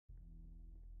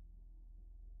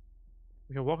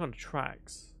We can walk on the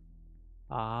tracks.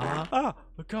 Ah!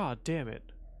 God damn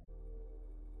it.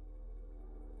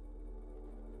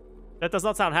 That does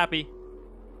not sound happy.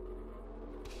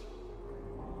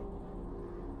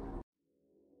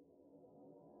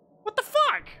 What the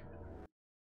fuck?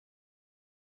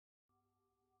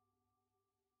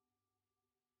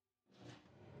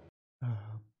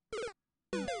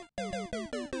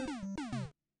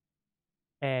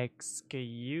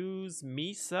 Excuse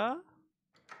me, sir?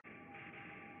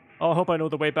 Oh, I hope I know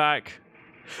the way back.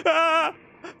 Ah!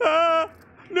 Ah!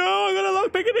 No, I'm gonna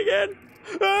lockpick it again!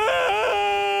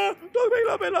 Ah!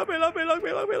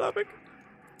 Lockpick.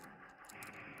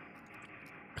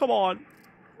 Come on.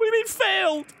 What do you mean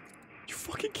failed? You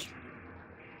fucking kid.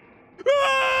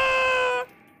 Ah!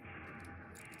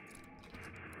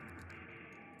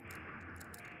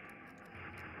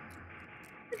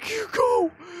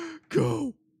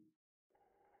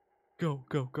 Go!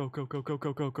 Go!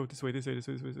 Go. This way.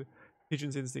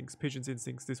 Pigeon's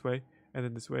instincts, this way, and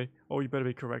then this way. Oh, you better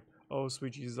be correct. Oh,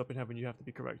 sweet Jesus up in heaven, you have to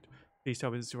be correct. Please tell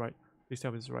me this is right. This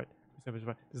is right. This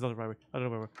is not the right way. I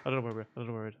don't know where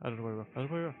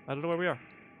we are.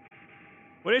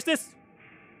 What is this?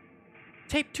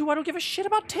 Tape 2, I don't give a shit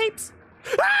about tapes!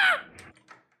 Ah!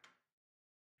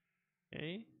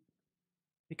 Okay.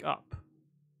 Pick up.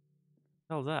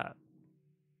 How's that?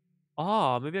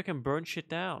 Ah, maybe I can burn shit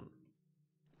down.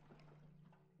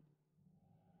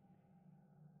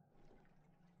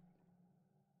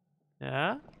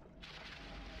 Yeah?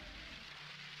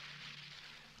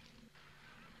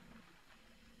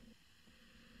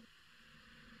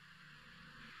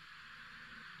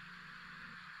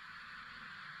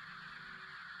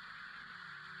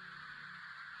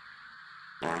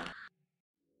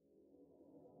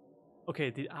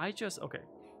 Okay, did I just... Okay.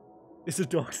 Is the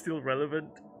dog still relevant?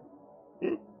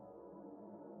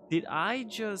 Did I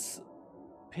just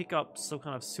pick up some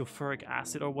kind of sulfuric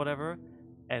acid or whatever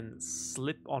and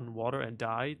slip on water and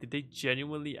die? Did they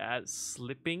genuinely add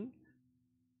slipping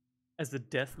as the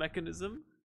death mechanism?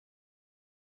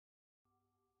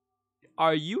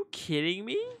 Are you kidding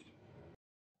me?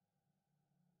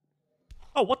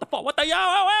 Oh, what the fuck? What the...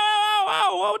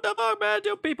 What the fuck, man?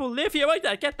 Do people live here? Wait,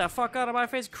 get the fuck out of my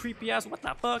face, creepy ass. What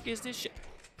the fuck is this shit?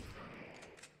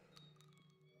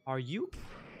 Are you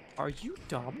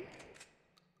dumb?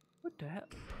 What the hell?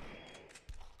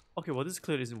 Okay, well, this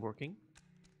clearly isn't working.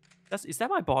 Is that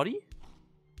my body?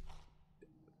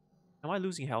 Am I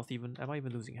losing health even? Am I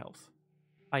even losing health?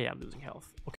 I am losing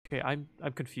health. Okay, I'm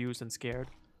confused and scared.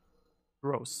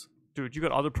 Gross. Dude, you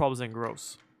got other problems than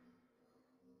gross.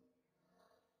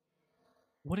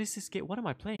 What is this game? What am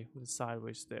I playing? With the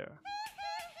sideways there.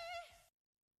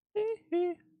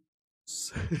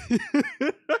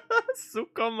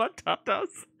 Suka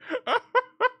matatas.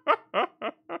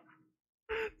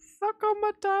 Suka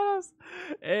matatas.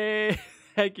 Hey,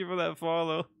 thank you for that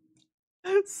follow.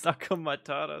 Suka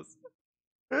matatas.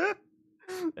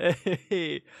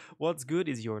 Hey, what's good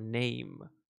is your name.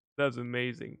 That's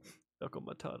amazing. Suka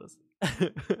matatas.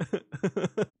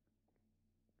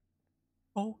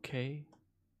 Okay.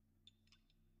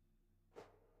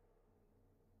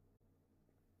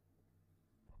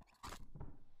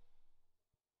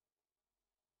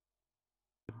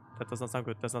 That does not sound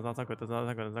good. Does not sound good.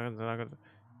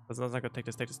 Take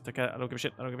this. Take it. I don't give a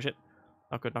shit. Not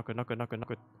good.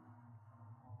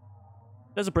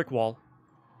 There's a brick wall.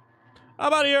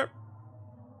 I'm out of here.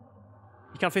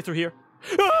 You can't fit through here.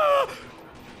 Ah!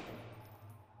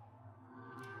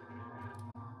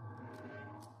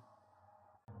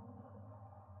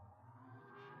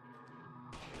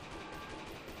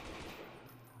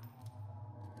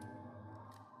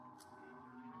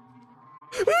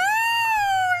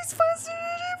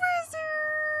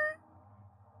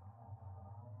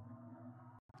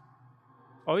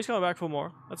 Oh, he's coming back for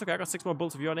more. That's okay. I got 6 more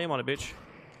bullets with your name on it, bitch.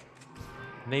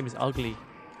 Name is ugly.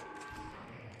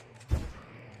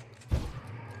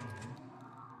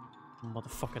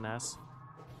 Motherfucking ass.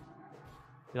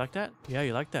 You like that? Yeah,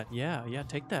 you like that. Yeah,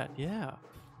 take that. Yeah.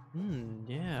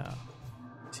 Yeah.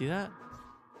 See that?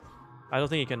 I don't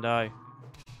think he can die.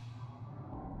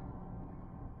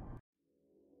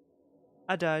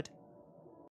 I died.